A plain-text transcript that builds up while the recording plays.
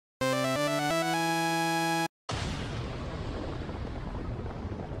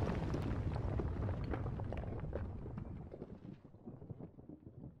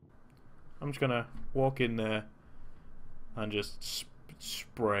I'm just gonna walk in there and just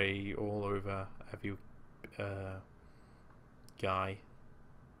spray all over every guy.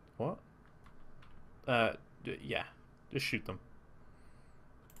 What? Yeah, just shoot them.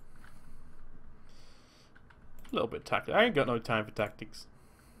 A little bit of tactics. I ain't got no time for tactics.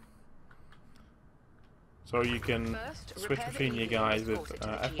 So you can switch between your guys with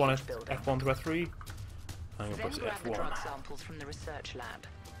F1 to F3. I'm gonna press F1. From the research lab.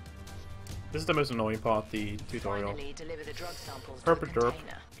 This is the most annoying part of the tutorial. Herp derp,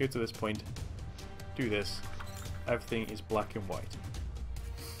 go to this point, do this. Everything is black and white.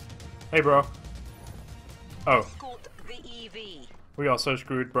 Hey, bro. Oh. We are so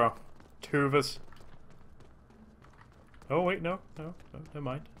screwed, bro. Two of us. Oh, wait, no, never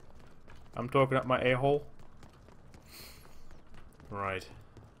mind. I'm talking up my a-hole. Right.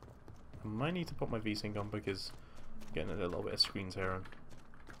 I might need to put my V-Sync on because I'm getting a little bit of screen tearing.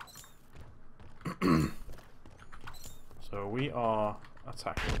 So we are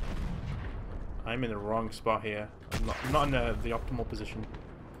attacking. I'm in the wrong spot here. I'm not in the optimal position.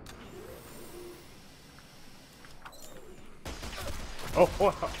 Oh,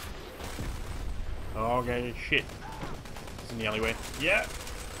 okay, shit. It's in the alleyway. Yeah.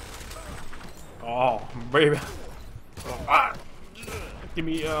 Oh, baby. Oh, ah. Give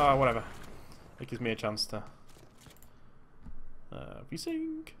me, whatever. It gives me a chance to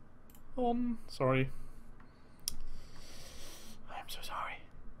V-Sync on. Sorry. I'm so sorry.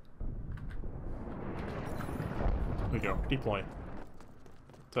 There we go. Deploy. Is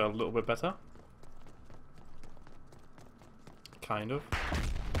that a little bit better? Kind of.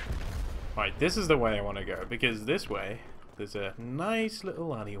 Right, this is the way I want to go, because this way there's a nice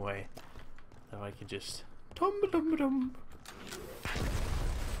little alleyway that I can just tum-ba-dum-ba-dum.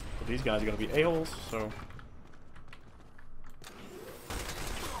 But these guys are going to be a-holes, so...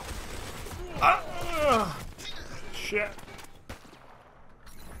 Ah! Shit!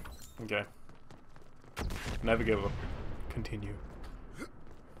 Okay. Never give up. Continue.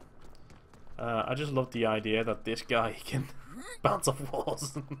 I just love the idea that this guy can bounce off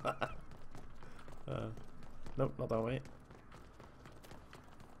walls. Nope, not that way.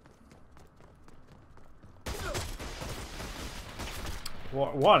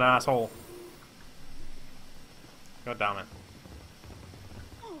 What an asshole. God damn it.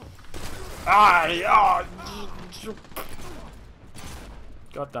 Ah, yeah.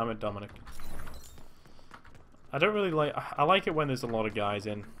 God damn it, Dominic. I don't really like... I like it when there's a lot of guys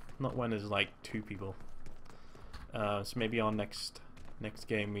in, not when there's like 2 people. So maybe on next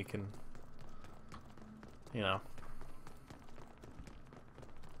game we can, you know,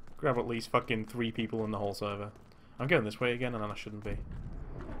 grab at least fucking 3 people in the whole server. I'm going this way again, and I shouldn't be.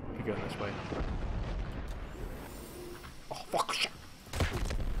 Be going this way. Oh fuck! Shit!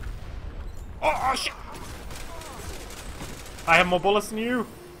 Oh shit! I have more bullets than you.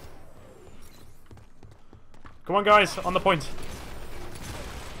 Come on, guys, on the point.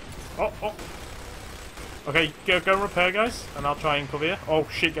 Oh. Okay, go and repair, guys, and I'll try and cover you. Oh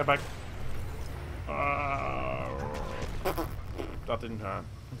shit, get back. That didn't hurt.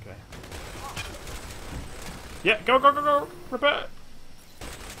 Okay. Yeah, go! Repair!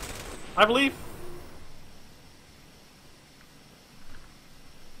 I believe.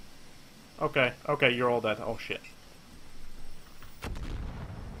 Okay, you're all dead. Oh shit.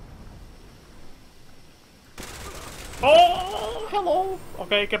 Oh, hello!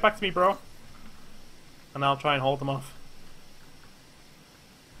 Okay, get back to me, bro. And I'll try and hold them off.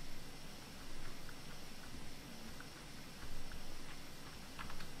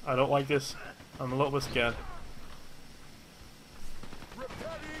 I don't like this. I'm a little bit scared.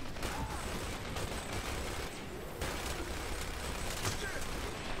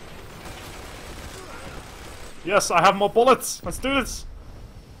 Yes, I have more bullets! Let's do this!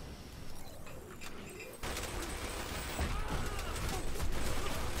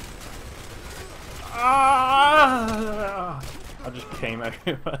 Ah! I just came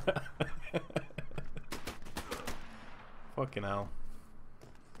everywhere. Fucking hell.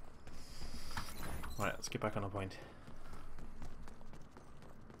 Right, let's get back on a point.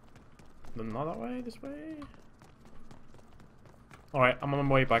 Not that way, this way. Alright, I'm on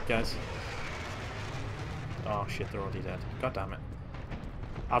my way back, guys. Oh shit, they're already dead. God damn it.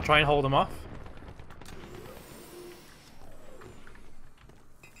 I'll try and hold them off.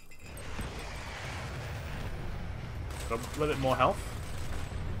 Got a little bit more health.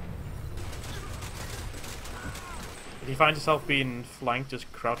 If you find yourself being flanked,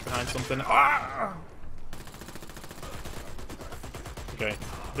 just crouch behind something. Ah! Okay,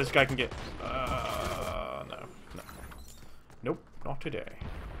 this guy can get... no. Nope, not today.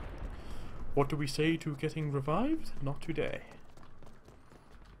 What do we say to getting revived? Not today.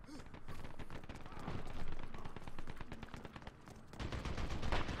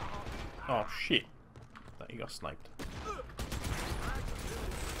 Oh shit! That he got sniped.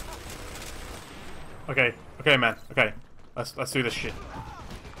 Okay, okay, man. Okay, let's do this shit.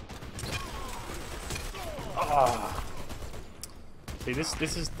 Ah. See,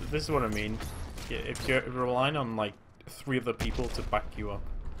 this is what I mean. If you're relying on like 3 other people to back you up,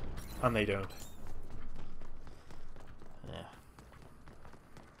 and they don't. Yeah.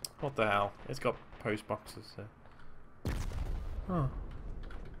 What the hell? It's got post boxes. Oh.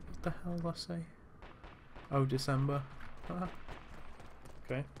 What the hell did I say? Oh, December.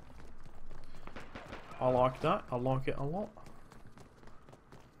 Okay. I like that. I like it a lot.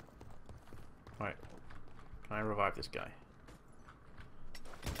 Right. Can I revive this guy?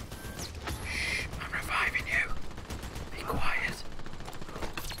 Shh! I'm reviving you! Be quiet!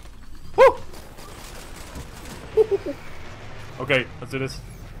 Woo! Okay, let's do this.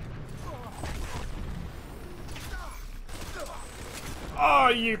 Oh,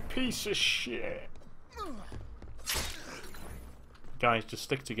 you piece of shit! Guys, just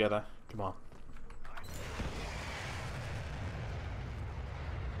stick together. Come on.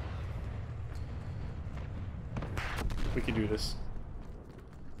 We can do this.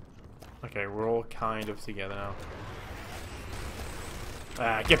 Okay, we're all kind of together now.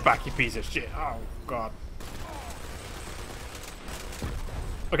 Ah, get back, you piece of shit! Oh, God.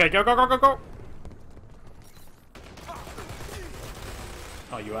 Okay, go, go, go, go, go!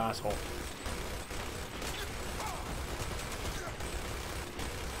 Oh, you asshole.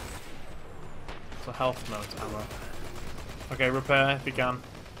 It's a health note ammo. Okay, repair if you can.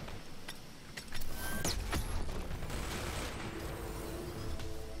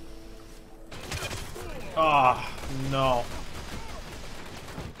 Ah, oh, no.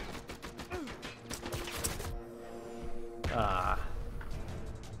 Ah.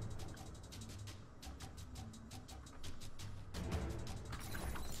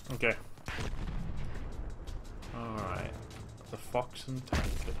 Okay. Alright. The Fox and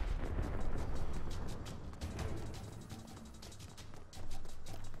Tankard.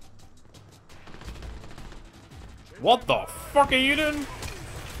 What the fuck are you doing?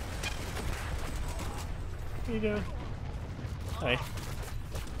 What are you doing? Hey.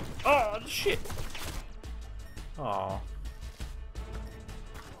 Oh, shit! Aw.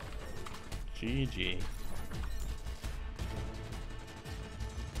 GG.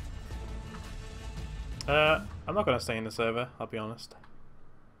 I'm not gonna stay in the server, I'll be honest.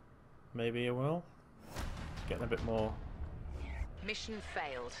 Maybe I will. Getting a bit more. Mission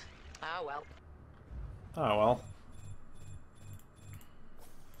failed. Ah well. Oh well.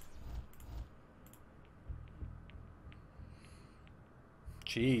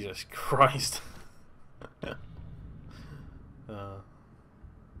 Jesus Christ. Got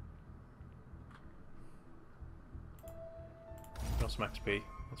some XP.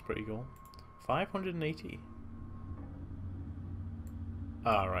 That's pretty cool. 580.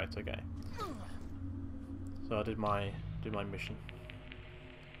 Ah, right, okay. So I did my mission.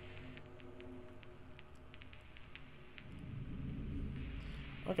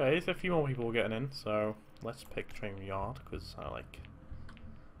 Okay, there's a few more people getting in, so let's pick Train Yard because I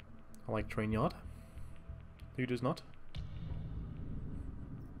like Train Yard. Who does not?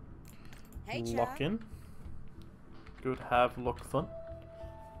 Hey, Lock in. Good, have luck, fun.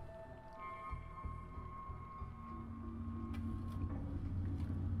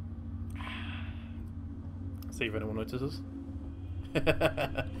 See if anyone notices.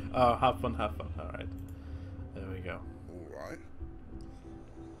 Oh, have fun, have fun. Alright. There we go. Alright.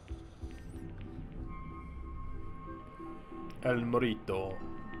 El Morito.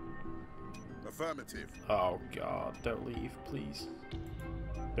 Affirmative. Oh god, don't leave, please.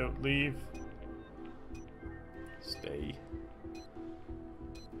 Don't leave. Stay.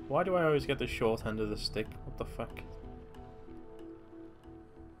 Why do I always get the short end of the stick? What the fuck?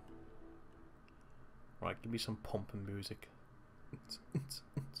 Right, give me some pumping music.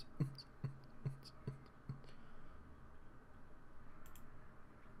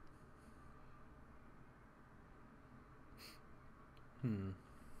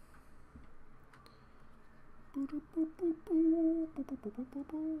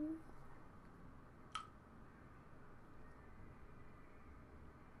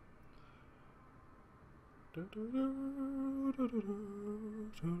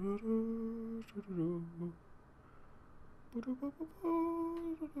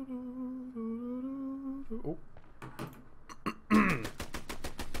 Oh.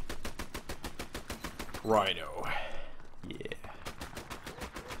 Rhino. Yeah.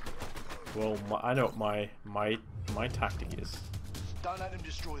 Well, I know what my tactic is. Don't let them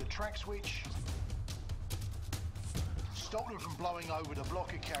destroy the track switch. Stop them from blowing over the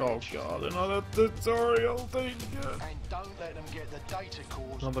blocker carriage. Oh god, another tutorial thing. And don't let them get the data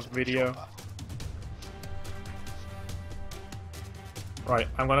cores. Another video. Right,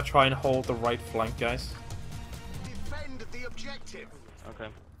 I'm gonna try and hold the right flank, guys. Defend the objective. Okay.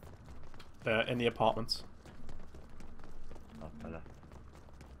 In the apartments. Oh, fella.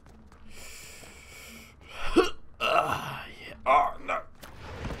 Yeah. Oh no.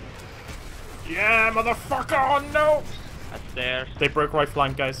 Yeah, motherfucker! Oh no! Upstairs. They broke right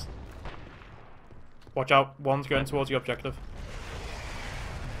flank, guys. Watch out, one's going towards the objective.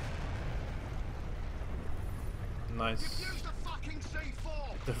 Nice.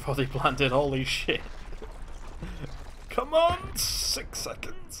 They've already planted, holy shit. Come on! 6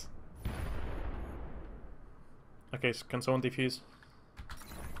 seconds. Okay, so can someone defuse?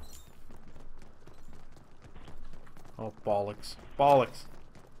 Oh, bollocks. Bollocks.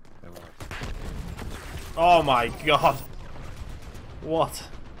 Oh my god. What?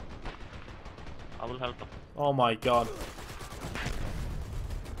 I will help them. Oh my god.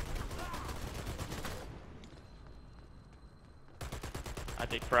 I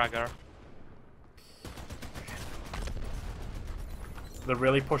take Fragger. They're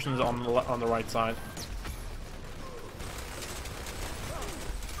really pushing us on the right side.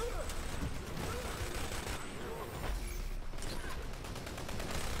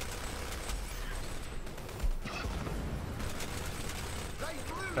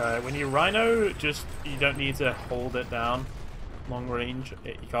 When you Rhino, you don't need to hold it down long range.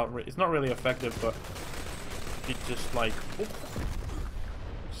 You can't. It's not really effective, but you just like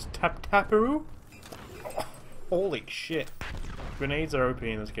just tap-oo. Oh, holy shit! Grenades are OP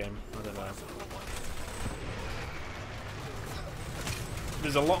in this game. I don't know.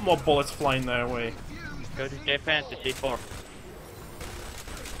 There's a lot more bullets flying their way. Go to defense to C4.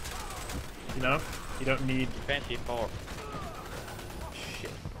 You know, you don't need. Defense C4.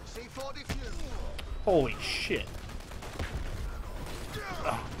 Holy shit.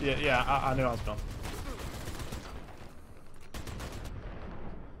 Oh, yeah, I knew I was gone.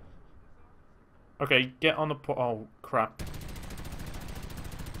 Okay, get on the oh, crap.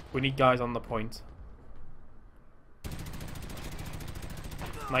 We need guys on the point.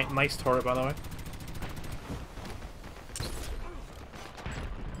 Nice turret, by the way.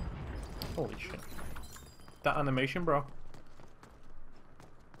 Holy shit. That animation, bro.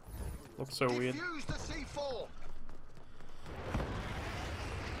 Looks so weird.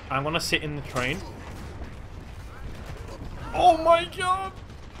 I'm gonna sit in the train. Oh my god!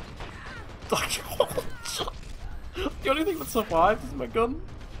 The only thing that survived is my gun.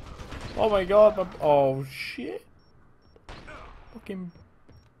 Oh my god, oh shit. Fucking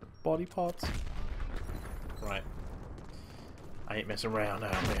body parts. Right. I ain't messing around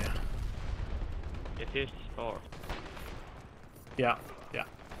now, man. Defuse C4. Yeah.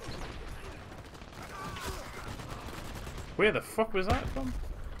 Where the fuck was that from?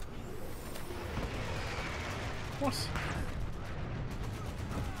 What?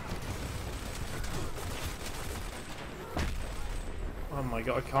 Oh my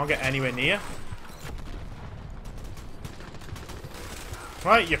god, I can't get anywhere near.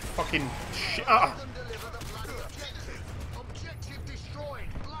 Right, you fucking shit.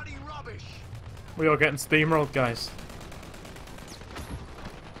 We are getting steamrolled, guys.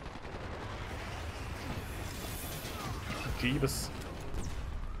 Jeebus.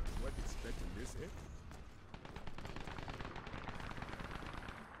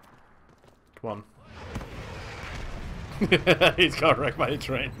 Come on. He's got wrecked by a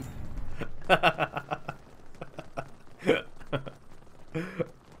train. I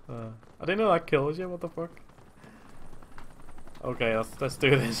didn't know that kills you, what the fuck? Okay, let's do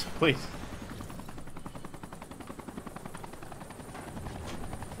this, please.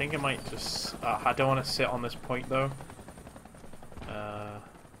 I think I might just... I don't want to sit on this point though.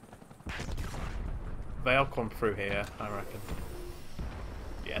 They'll come through here, I reckon.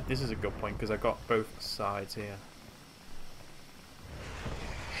 Yeah, this is a good point because I got both sides here.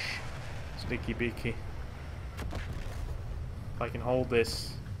 Sneaky beaky. If I can hold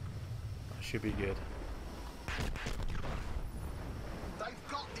this, that should be good. They've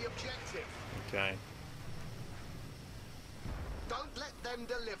got the objective. Okay. Don't let them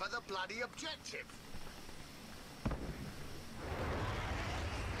deliver the bloody objective.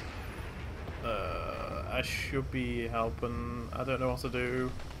 I should be helping. I don't know what to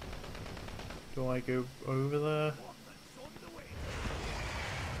do. Do I go over there?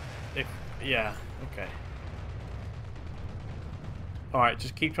 Yeah, okay. Alright,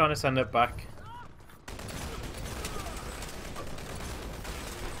 just keep trying to send it back.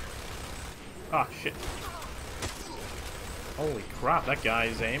 Ah, shit. Holy crap, that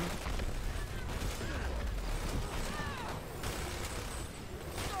guy's aim.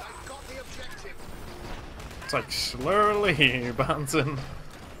 They've got the objective. It's like slowly bouncing.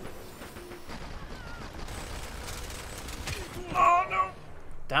 Oh no!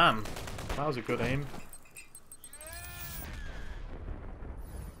 Damn, that was a good aim.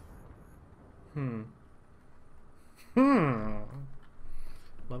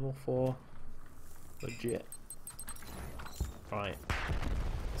 Level 4. Legit. Right.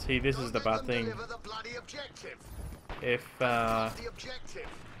 See, this is the bad thing. If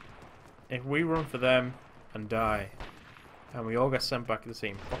we run for them and die, and we all get sent back at the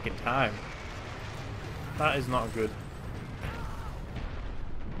same fucking time, that is not good.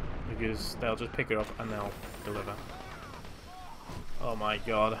 Because they'll just pick it up and they'll deliver. Oh my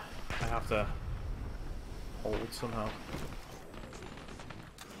god. I have to hold somehow.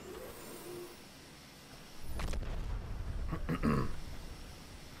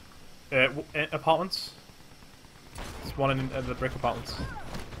 Apartments. There's one in the brick apartments.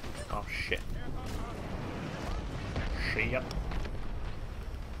 Oh shit. Shit.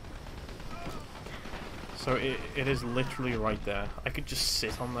 So it is literally right there. I could just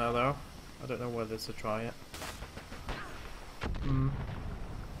sit on there though. I don't know whether to try it.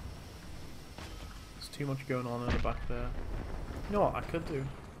 There's too much going on in the back there. You know what I could do?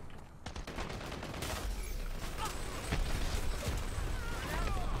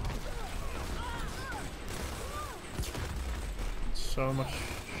 So much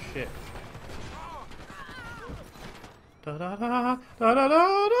shit. Da da da da da da da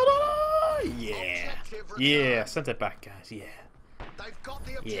da. Yeah, yeah. Send it back, guys. Yeah. They've got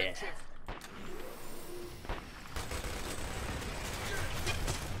the objective.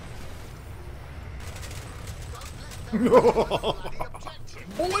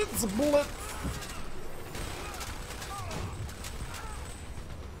 Bullets, bullets.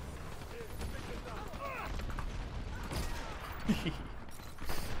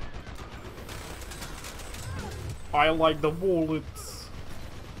 I like the bullets.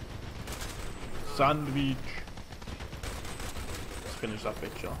 Sandwich. Let's finish that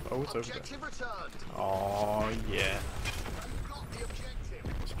bitch off. Oh, it's over there. Oh, yeah.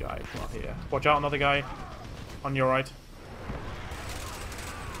 This guy's not here. Watch out, another guy. On your right.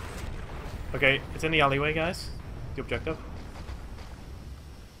 Okay, it's in the alleyway, guys. The objective.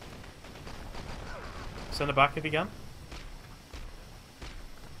 Send it back if you can.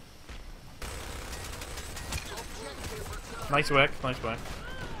 Nice work, nice work.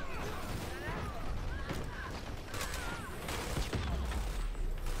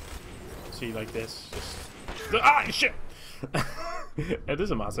 See, like this, just... Ah, shit! It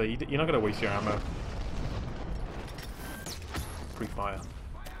doesn't matter, you're not gonna waste your ammo. Pre-fire.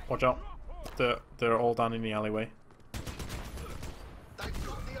 Watch out. They're all down in the alleyway.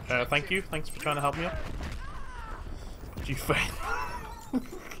 Thank you, thanks for trying to help me out. Did you fail?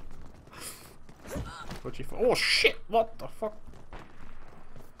 Oh shit! What the fuck?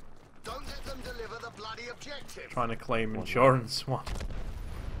 Don't let them deliver the bloody objective. Trying to claim insurance. What?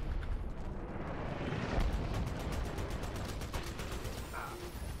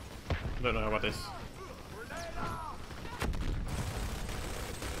 I don't know about this.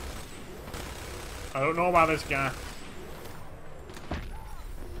 I don't know about this guy.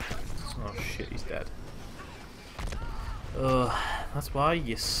 Oh shit, he's dead. Ugh, that's why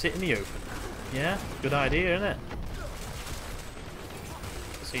you sit in the open. Yeah, good idea, isn't it?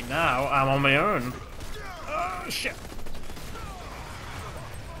 See, now I'm on my own. Oh shit!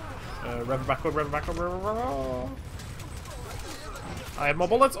 Rev it back up, rev it back up, rev it back up. I have more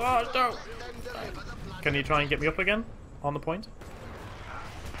bullets. Oh no! Can you try and get me up again on the point?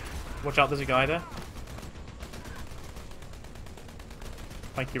 Watch out, there's a guy there.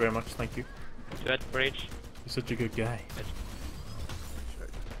 Thank you very much, thank you. Good bridge. You're such a good guy.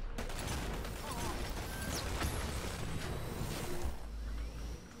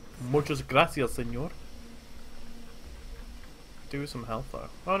 Muchas gracias, senor. Do some health though.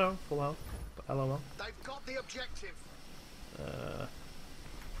 Oh no, full health. LOL. They've got the objective.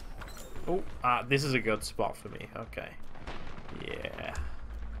 Oh, this is a good spot for me. Okay. Yeah.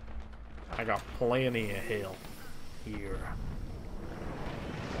 I got plenty of health here.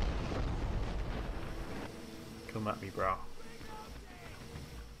 Come at me, bro.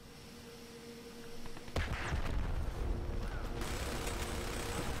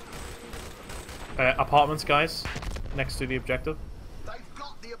 Apartments, guys. Next to the objective. They've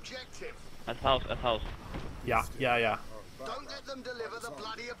got the objective. At house, at house. Yeah, yeah, yeah. Don't let them deliver the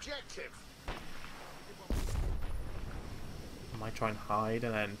bloody objective. I might try and hide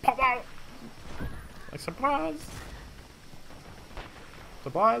and then pop out! Like surprise!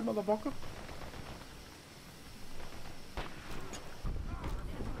 Surprise, motherfucker!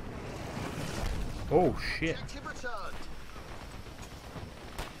 Oh shit! Objective returned.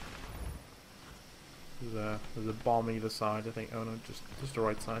 There's a bomb either side, I think. Oh no, just the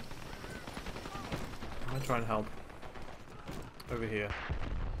right side. I'm gonna try and help. Over here.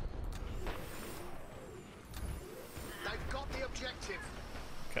 They've got the objective.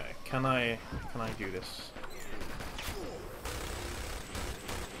 Okay, can I do this?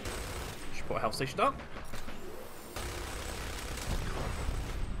 Should put a health station down.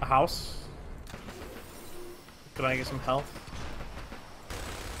 A house. Could I get some health?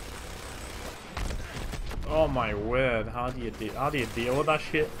 Oh my word! How do you deal with that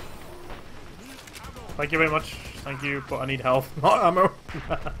shit? Thank you very much. Thank you, but I need health, not ammo.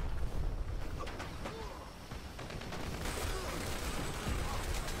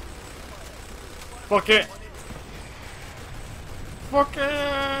 Fuck it! Fuck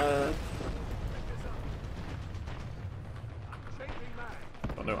it!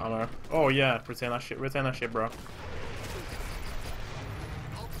 Oh no ammo. Oh yeah, return that shit, bro.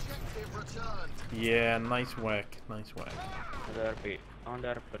 Objective returned. Yeah, nice work, nice work. On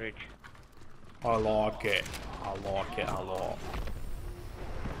the bridge. I like it. I like it a lot.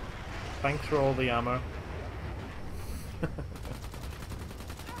 Thanks for all the ammo.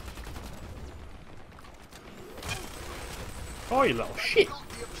 Oh, you little shit. Got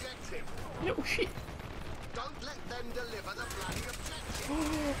the objective. Little shit. Don't let them deliver the bloody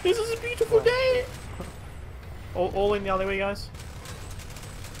objective. This is a beautiful day. All in the alleyway, guys.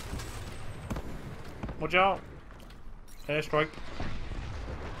 Watch out. Airstrike.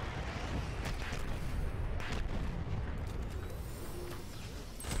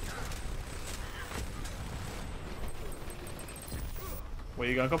 Where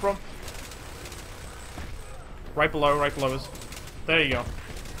you gonna come from? Right below us. There you go.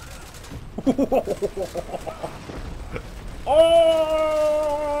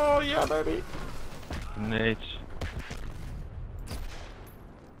 Oh yeah, baby. Nate.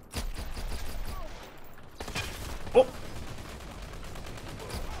 Oh.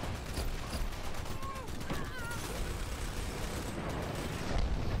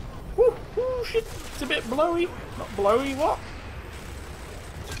 Woo, woo, shit. It's a bit blowy. Not blowy, what?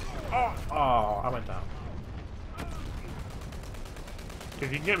 Oh, I went down.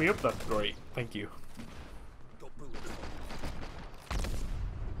 If you can get me up, that's great. Thank you.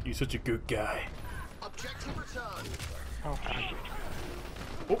 You're such a good guy. Objective returned.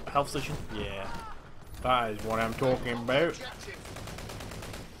 Oh, health station. Yeah. That is what I'm talking about. Objective.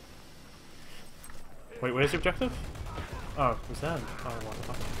 Wait, where's the objective? Oh, it was that? Oh, what the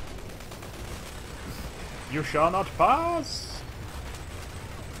fuck? You shall not pass!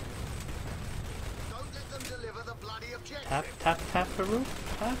 Don't let them deliver the bloody objective. Tap, tap, tap, Haru.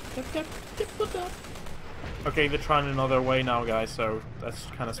 Tap, tap, tap, tap, tap, tap. Okay, they're trying another way now, guys, so let's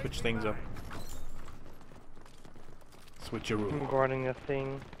kind of switch things up. Switcheroo. I'm guarding a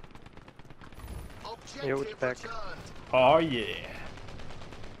thing. Objective Yo, it's back. returned. Oh, yeah.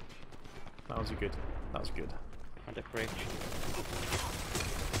 That was good. That was good. On the bridge.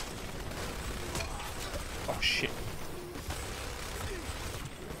 Oh, shit.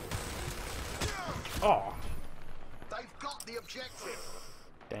 Oh, They've got the objective.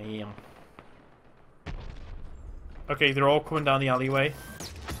 damn. Okay, they're all coming down the alleyway.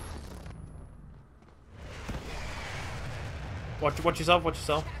 Watch yourself, watch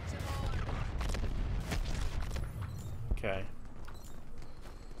yourself. Okay.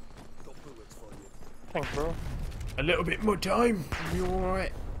 Thanks, bro. A little bit more time. You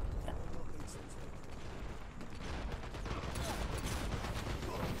alright?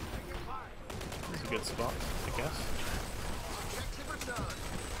 That's a good spot, I guess. Objective returned.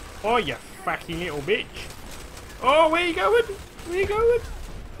 Oh, you fucking little bitch. Oh, where you going? Where you going?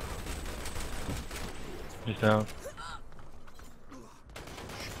 He's down.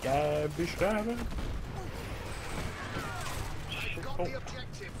 Stabby, stabby. Got Oh. the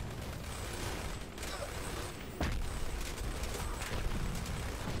objective.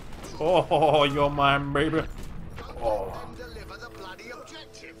 Oh, you're mine, baby. Don't Oh. let them deliver the bloody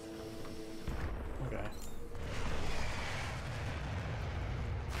objective. Okay.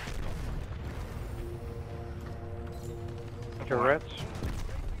 Tourette's.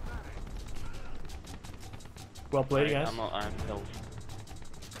 Well played, guys. I'm health.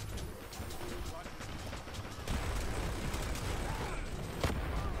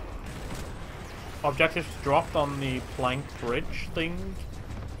 Objectives dropped on the plank bridge thing.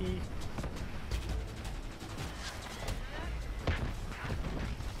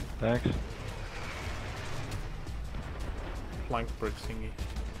 Thanks. Plank bridge thingy.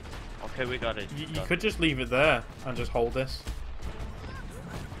 Okay, we got it. You could just leave it there and just hold this.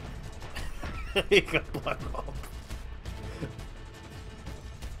 You got blown up.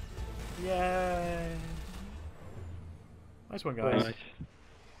 Yay! Nice one, guys. Nice.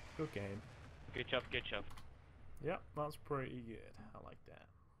 Good game. Good job, good job. Yep, that's pretty good. I like that.